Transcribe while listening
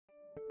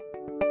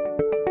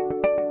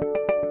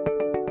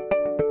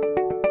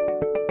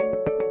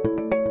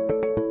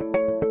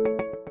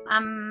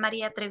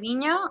study at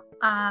Treviño.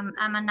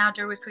 I'm an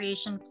outdoor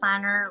recreation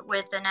planner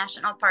with the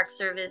National Park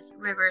Service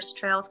Rivers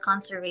Trails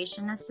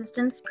Conservation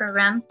Assistance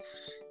Program.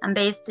 I'm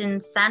based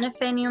in Santa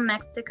Fe, New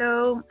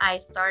Mexico. I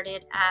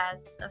started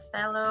as a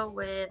fellow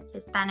with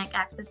Hispanic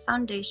Access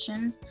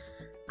Foundation,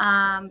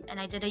 and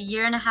I did a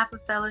year and a half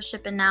of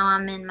fellowship, and now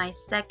I'm in my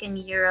second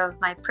year of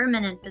my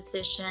permanent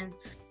position.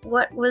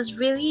 What was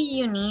really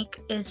unique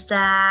is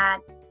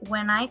that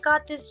when I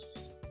got this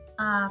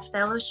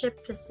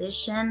fellowship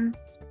position,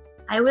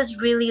 I was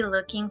really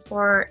looking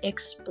for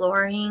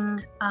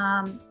exploring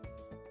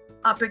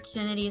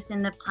opportunities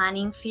in the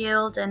planning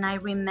field. And I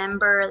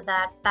remember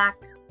that back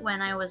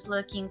when I was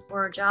looking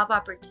for job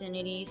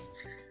opportunities,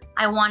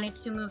 I wanted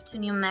to move to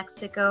New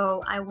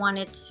Mexico. I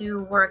wanted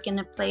to work in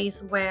a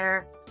place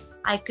where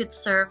I could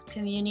serve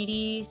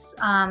communities,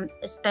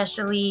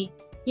 especially,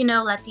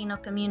 Latino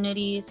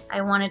communities.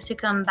 I wanted to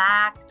come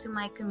back to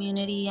my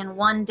community and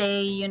one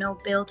day,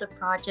 build a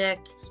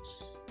project.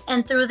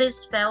 And through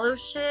this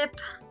fellowship,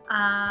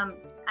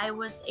 I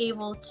was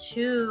able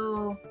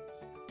to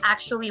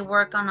actually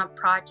work on a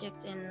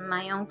project in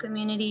my own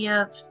community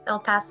of El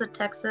Paso,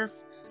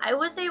 Texas. I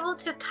was able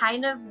to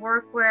kind of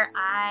work where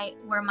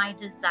my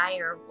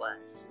desire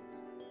was.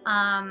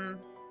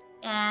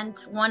 And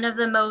one of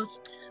the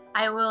most,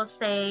 I will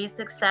say,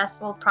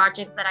 successful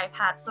projects that I've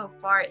had so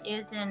far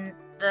is in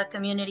the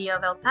community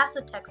of El Paso,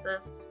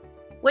 Texas,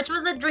 which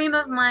was a dream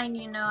of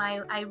mine.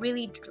 I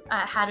really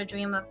had a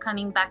dream of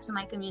coming back to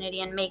my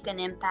community and make an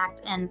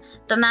impact. And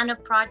the MANO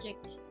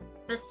Project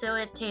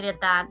facilitated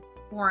that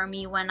for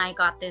me when I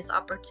got this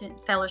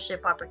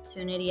fellowship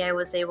opportunity. I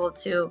was able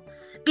to,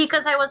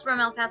 because I was from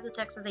El Paso,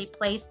 Texas, they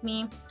placed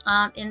me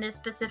in this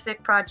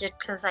specific project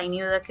because I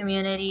knew the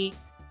community.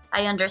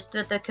 I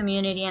understood the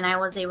community, and I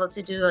was able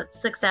to do a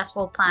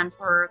successful plan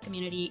for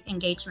community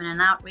engagement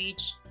and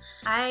outreach.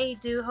 I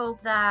do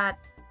hope that,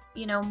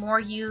 more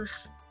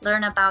youth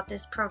learn about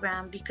this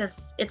program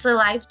because it's a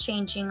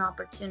life-changing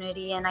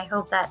opportunity, and I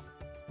hope that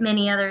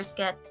many others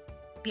get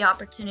the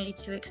opportunity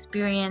to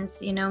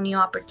experience, new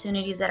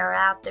opportunities that are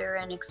out there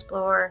and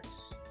explore.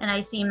 And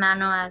I see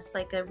MANO as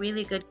like a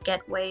really good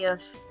gateway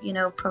of,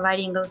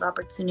 providing those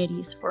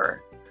opportunities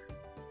for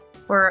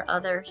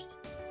others.